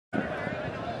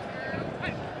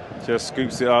Just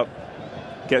scoops it up.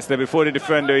 Gets there before the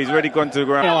defender. He's already gone to the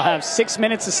ground. They'll have 6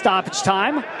 minutes of stoppage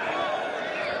time.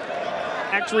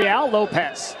 Back to Real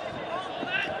Lopez.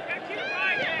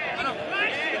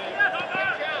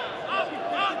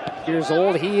 Years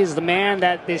old. He is the man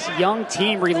that this young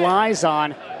team relies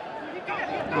on.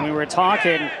 When we were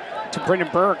talking to Brendan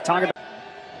Burke,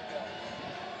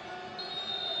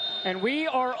 and we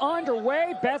are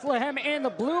underway. Bethlehem in the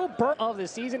blue of the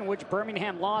season, in which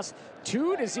Birmingham lost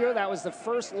 2-0. That was the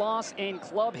first loss in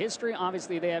club history.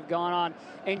 Obviously, they have gone on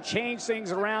and changed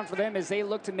things around for them as they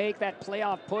look to make that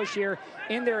playoff push here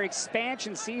in their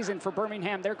expansion season for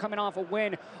Birmingham. They're coming off a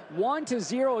win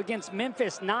 1-0 against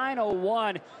Memphis,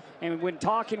 9-01. And when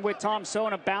talking with Tom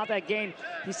Sohn about that game,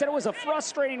 he said it was a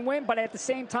frustrating win, but at the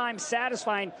same time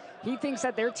satisfying. He thinks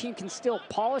that their team can still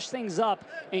polish things up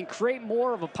and create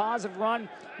more of a positive run,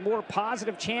 more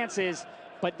positive chances,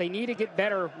 but they need to get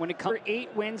better when it comes to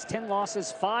 8 wins, 10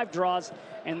 losses, 5 draws,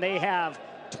 and they have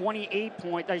 29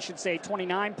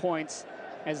 points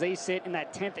as they sit in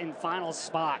that 10th and final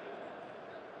spot.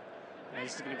 And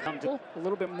this is going to come to a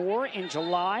little bit more in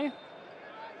July.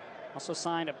 Also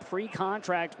signed a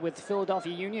pre-contract with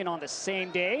Philadelphia Union on the same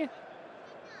day.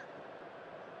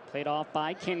 Played off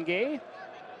by Kenge.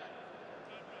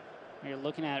 You're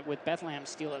looking at with Bethlehem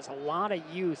Steel, there's a lot of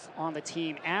youth on the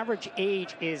team. Average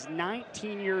age is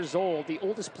 19 years old. The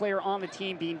oldest player on the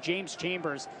team being James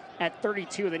Chambers at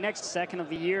 32. The next second of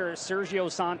the year,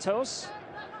 Sergio Santos.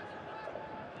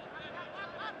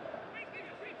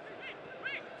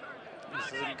 This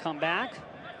is going to come back.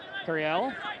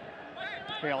 Ariel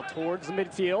towards the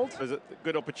midfield. There's a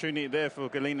good opportunity there for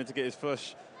Galina to get his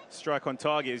first strike on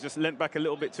target. He's just leant back a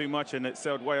little bit too much and it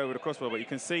sailed way over the crossbar, but you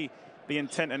can see the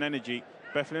intent and energy.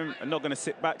 Bethlehem are not going to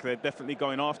sit back. They're definitely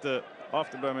going after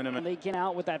Birmingham. And they get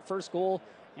out with that first goal.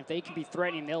 If they can be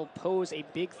threatening, they'll pose a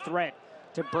big threat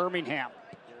to Birmingham.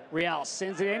 Real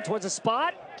sends it in towards the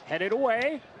spot, headed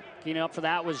away. Getting up for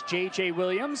that was J.J.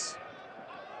 Williams.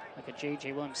 Look at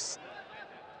J.J. Williams.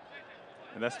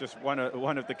 And that's just one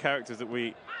of the characters that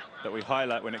we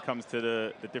highlight when it comes to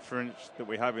the difference that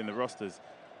we have in the rosters.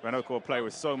 Ranoko, a player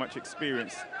with so much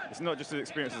experience. It's not just his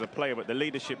experience as a player, but the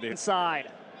leadership there. Inside.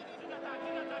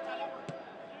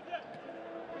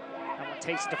 That one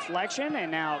takes a deflection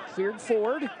and now cleared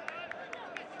forward.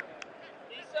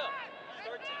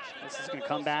 This is going to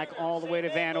come back all the way to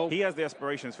Van Oak. He has the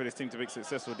aspirations for this team to be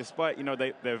successful, despite, you know,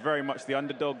 they're very much the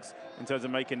underdogs in terms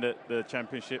of making the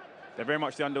championship. They're very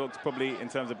much the underdogs probably in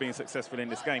terms of being successful in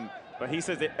this game. But he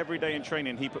says that every day in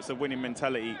training, he puts a winning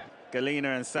mentality.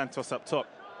 Galina and Santos up top,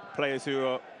 players who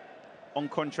are on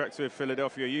contracts with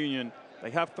Philadelphia Union.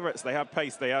 They have threats, they have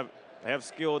pace, they have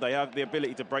skill, they have the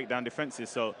ability to break down defenses.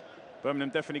 So Birmingham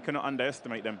definitely cannot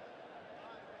underestimate them.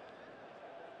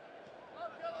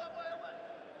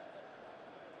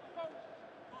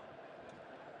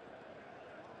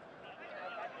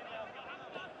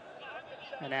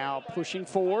 And now pushing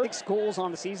forward. 6 goals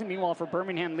on the season. Meanwhile, for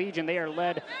Birmingham Legion, they are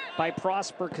led by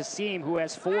Prosper Kasim, who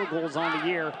has 4 goals on the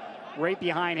year. Right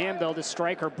behind him, though, the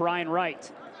striker, Brian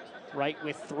Wright. Wright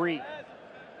with 3.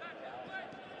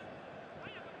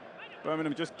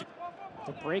 Birmingham just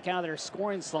to break out of their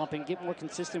scoring slump and get more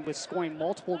consistent with scoring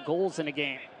multiple goals in a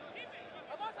game.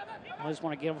 I just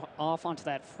want to get off onto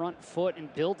that front foot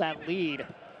and build that lead.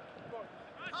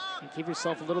 And give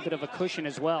yourself a little bit of a cushion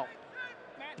as well.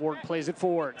 Ward plays it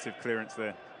forward. Clearance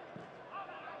there.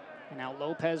 And now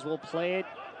Lopez will play it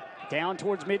down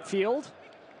towards midfield.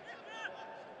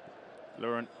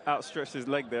 Laurent outstretched his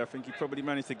leg there. I think he probably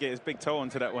managed to get his big toe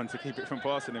onto that one to keep it from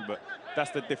passing him, but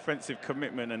that's the defensive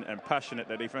commitment and passion that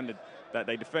they defended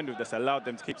with that's allowed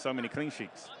them to keep so many clean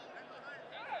sheets.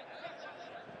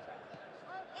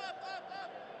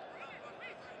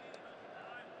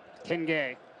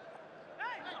 Kenge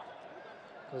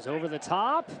goes over the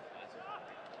top.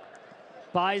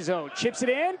 Bizo chips it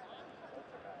in.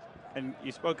 And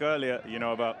you spoke earlier, you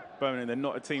know, about Birmingham. They're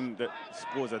not a team that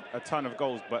scores a ton of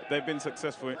goals, but they've been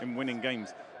successful in winning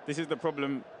games. This is the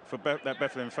problem for that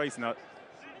Bethlehem face now.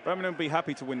 Birmingham will be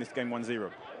happy to win this game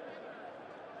 1-0.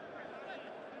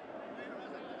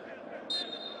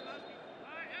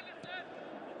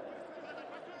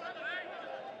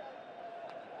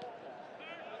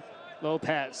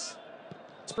 Lopez.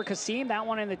 It's for Kasim, that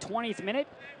one in the 20th minute,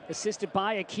 assisted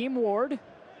by Akeem Ward.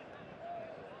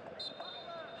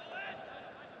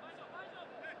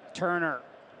 Turner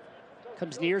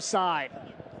comes near side.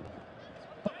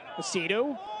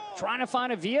 Lucido trying to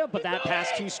find a via, but that pass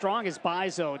too strong as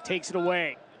Bizo takes it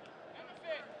away.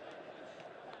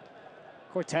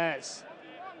 Cortez.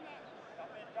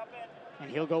 And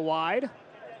he'll go wide.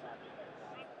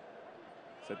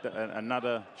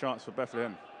 Another chance for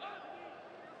Bethlehem.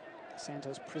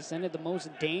 Santos presented the most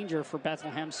danger for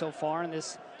Bethlehem so far in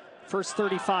this first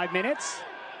 35 minutes.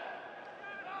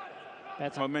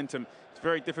 Momentum. It's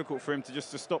very difficult for him to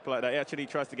just stop like that. He actually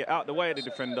tries to get out the way of the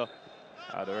defender.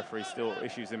 The referee still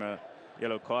issues him a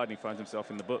yellow card, and he finds himself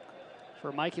in the book.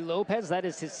 For Mikey Lopez, that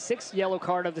is his 6th yellow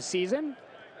card of the season.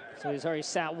 So he's already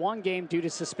sat 1 game due to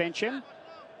suspension.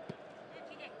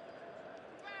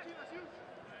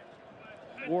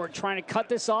 Ward trying to cut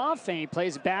this off, and he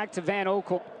plays back to Van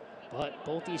Oekel. But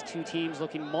both these two teams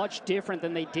looking much different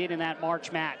than they did in that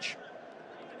March match.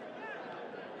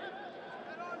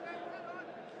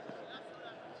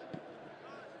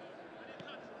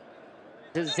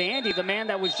 To Zandy, the man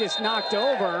that was just knocked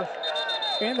over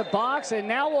in the box, and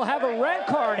now we'll have a red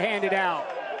card handed out.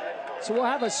 So we'll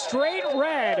have a straight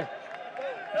red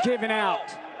given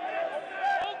out.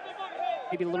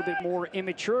 Maybe a little bit more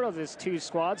immature of these two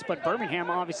squads, but Birmingham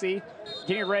obviously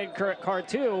getting a red card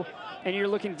too. And you're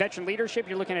looking veteran leadership.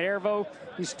 You're looking at Ervo.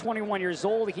 He's 21 years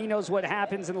old. He knows what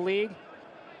happens in the league.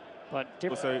 But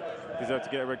also deserve to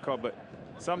get a red card, but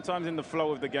sometimes in the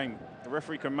flow of the game, the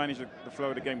referee can manage the flow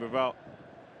of the game without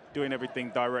doing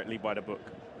everything directly by the book.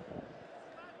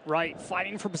 Right,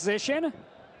 fighting for position.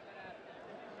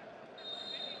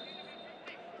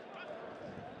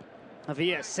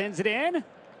 Avia sends it in.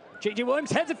 J.J.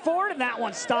 Williams heads it forward, and that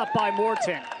one's stopped by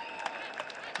Morton.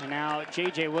 And now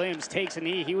J.J. Williams takes a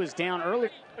knee. He was down earlier.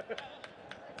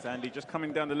 Zandy just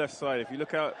coming down the left side. If you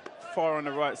look out far on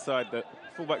the right side, the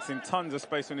fullback's in tons of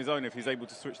space on his own if he's able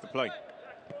to switch the play.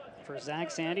 For Zach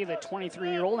Zandy, the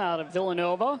 23-year-old out of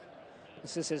Villanova.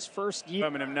 This is his first year.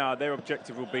 Birmingham now, their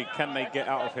objective will be, can they get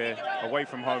out of here away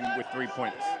from home with 3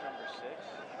 points?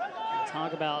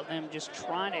 Talk about them just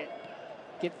trying to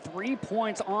get 3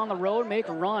 points on the road, make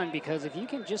a run, because if you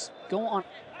can just go on.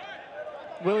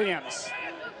 Williams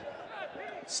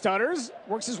stutters,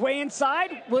 works his way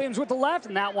inside. Williams with the left,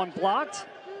 and that one blocked.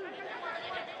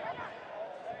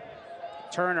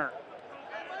 Turner.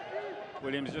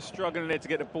 Williams just struggling there to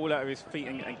get the ball out of his feet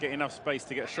and get enough space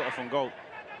to get a shot off on goal.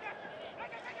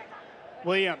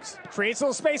 Williams creates a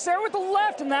little space there with the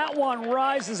left, and that one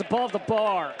rises above the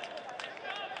bar.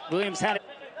 Williams had it.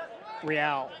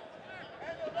 Real.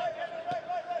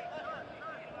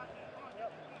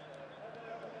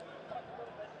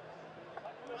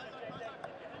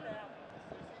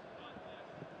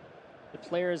 The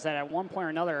players that at one point or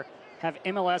another have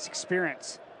MLS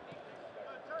experience.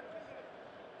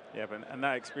 Yeah, and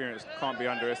that experience can't be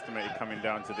underestimated coming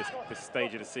down to this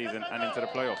stage of the season and into the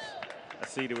playoffs.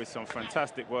 Asida with some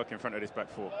fantastic work in front of this back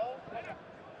four.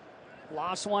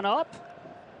 Lost one up.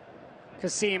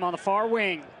 Kasim on the far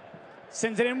wing.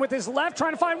 Sends it in with his left,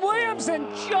 trying to find Williams, and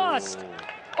just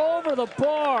over the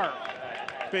bar.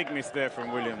 Big miss there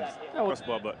from Williams.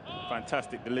 Crossbar, but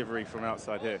fantastic delivery from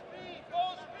outside here.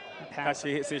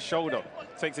 Actually hits his shoulder.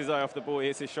 Takes his eye off the ball,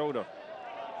 hits his shoulder.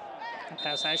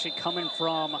 Pass actually coming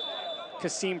from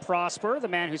Kasim Prosper, the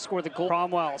man who scored the goal.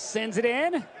 Cromwell sends it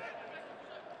in.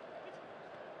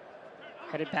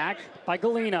 Headed back by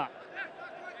Galena.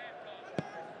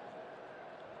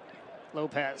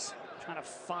 Lopez trying to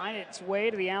find its way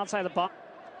to the outside of the box.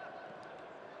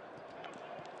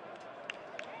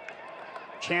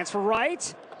 Chance for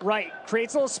Wright. Wright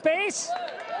creates a little space.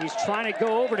 He's trying to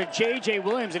go over to J.J.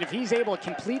 Williams, and if he's able to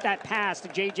complete that pass to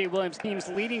J.J. Williams, team's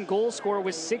leading goal scorer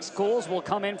with 6 goals will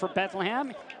come in for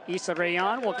Bethlehem. Issa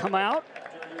Rayan will come out.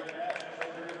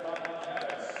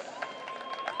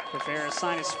 Rivera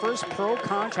signed his first pro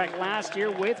contract last year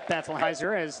with Bethlehem,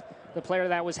 as the player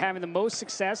that was having the most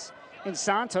success in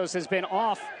Santos has been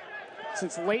off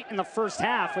since late in the first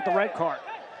half with the red card.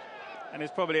 And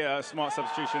it's probably a smart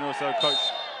substitution also. Coach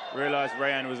realized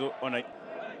Rayan was on a...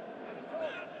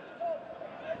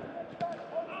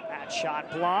 That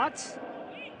shot blocked.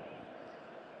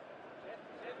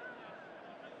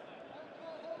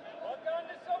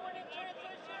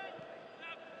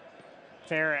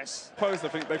 Ferris. Post, I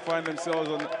think they find themselves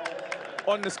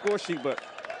on the score sheet, but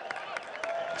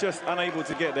just unable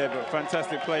to get there. But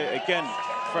fantastic play again.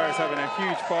 Ferris having a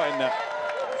huge part in that.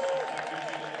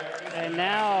 And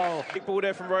now big ball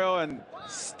there from Royal and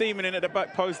steaming in at the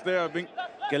back post there. I think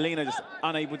Galena just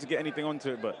unable to get anything onto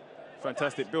it, but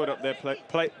fantastic build-up there,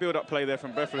 build-up play there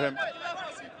from Bethlehem.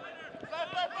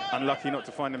 Unlucky not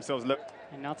to find themselves.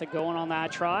 And nothing going on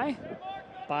that try.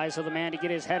 Buys of the man to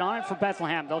get his head on it for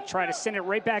Bethlehem. They'll try to send it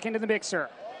right back into the mixer.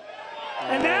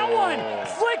 And that one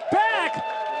flicked back.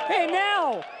 And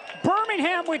now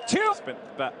Birmingham with 2. Spent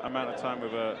that amount of time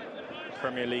with a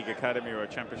Premier League academy or a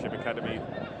Championship academy.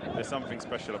 There's something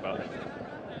special about it.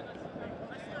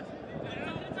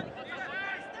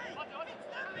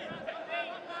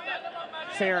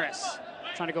 Ferris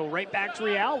trying to go right back to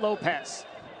Real. Lopez.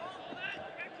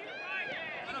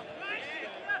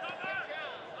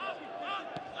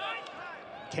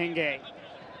 Kenge.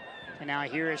 And now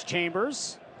here is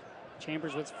Chambers.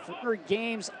 Chambers with 4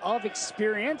 games of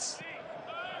experience.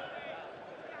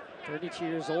 32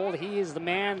 years old. He is the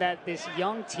man that this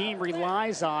young team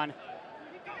relies on.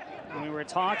 And we were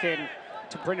talking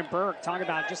to Brendan Burke, talking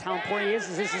about just how important he is.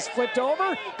 As this is flipped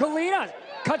over. Galena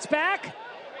cuts back.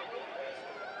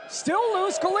 Still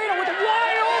loose. Galena with a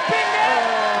wide open net.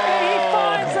 And he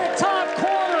finds the top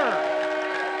corner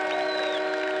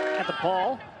at the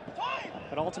ball.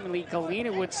 But ultimately,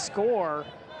 Galena would score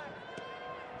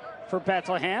for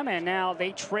Bethlehem. And now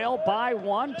they trail by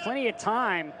 1. Plenty of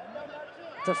time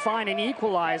to find an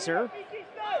equalizer.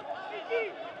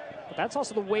 But that's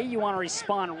also the way you want to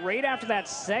respond. Right after that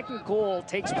second goal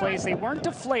takes place, they weren't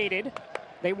deflated.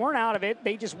 They weren't out of it.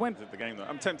 They just went. The game, though.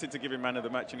 I'm tempted to give him man of the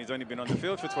match, and he's only been on the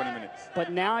field for 20 minutes.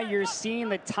 But now you're seeing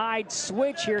the tide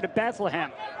switch here to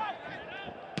Bethlehem.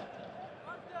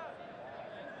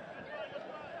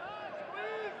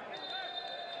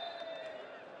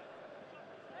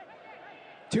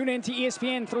 Tune in to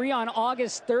ESPN 3 on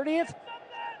August 30th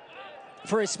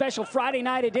for a special Friday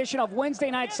night edition of Wednesday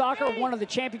Night Soccer, one of the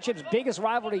championship's biggest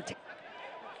rivalry.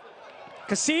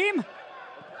 Kasim,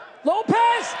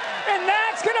 Lopez, and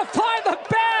that's going to find the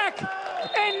back.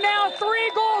 And now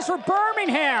 3 goals for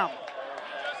Birmingham.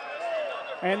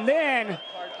 And then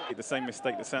the same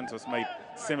mistake that Santos made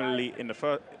similarly in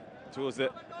the towards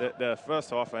the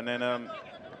first half, and then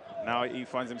now he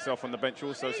finds himself on the bench,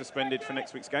 also suspended for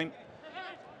next week's game.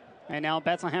 And now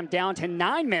Bethlehem down to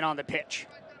 9 men on the pitch.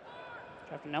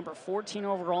 After number 14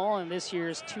 overall in this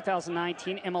year's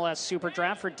 2019 MLS Super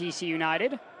Draft for DC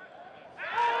United.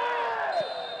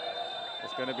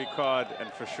 It's going to be card,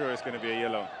 and for sure it's going to be a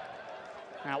yellow.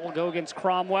 That will go against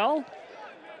Cromwell.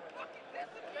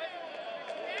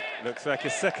 Looks like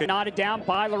his second. Knotted down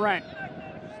by Laurent.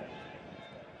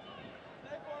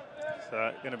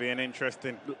 So going to be an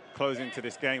interesting closing to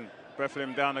this game.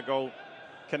 Bethlehem down a goal.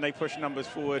 Can they push numbers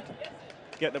forward,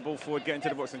 get the ball forward, get into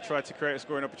the box and try to create a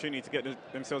scoring opportunity to get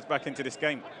themselves back into this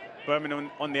game?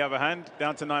 Birmingham, on the other hand,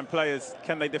 down to 9 players.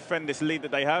 Can they defend this lead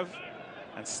that they have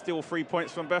and steal 3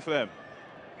 points from Bethlehem?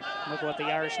 Look what the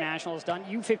Irish national has done.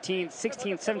 U15,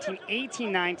 16, 17,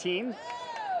 18, 19.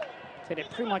 Played at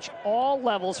pretty much all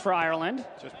levels for Ireland.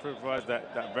 Just provides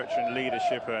that veteran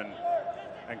leadership and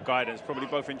guidance, probably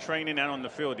both in training and on the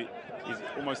field. He's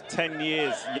almost 10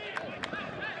 years.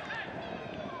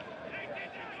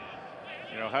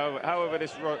 You know, however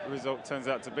this result turns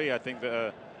out to be, I think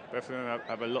that Bethlehem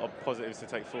have a lot of positives to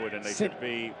take forward, and they should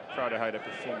be proud of how they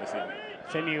performed this evening.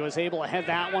 Finney was able to head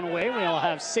that one away. We'll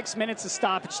have 6 minutes of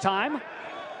stoppage time.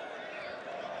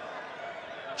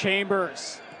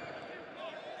 Chambers.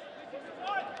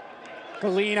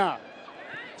 Galena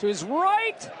to his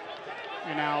right.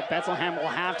 And now Bethlehem will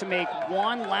have to make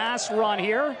one last run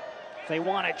here. They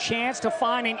want a chance to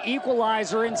find an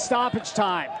equalizer in stoppage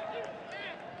time.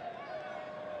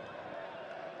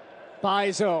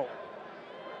 Bizo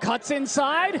cuts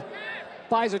inside.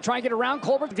 Bizo trying to get around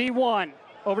Colbert. V1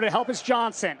 over to help us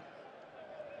Johnson.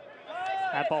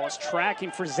 That ball is tracking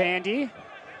for Zandy.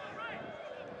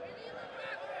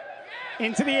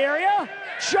 Into the area.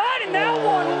 Shot, and that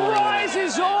one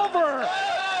rises over.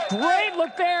 Great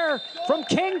look there from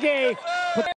Kenge.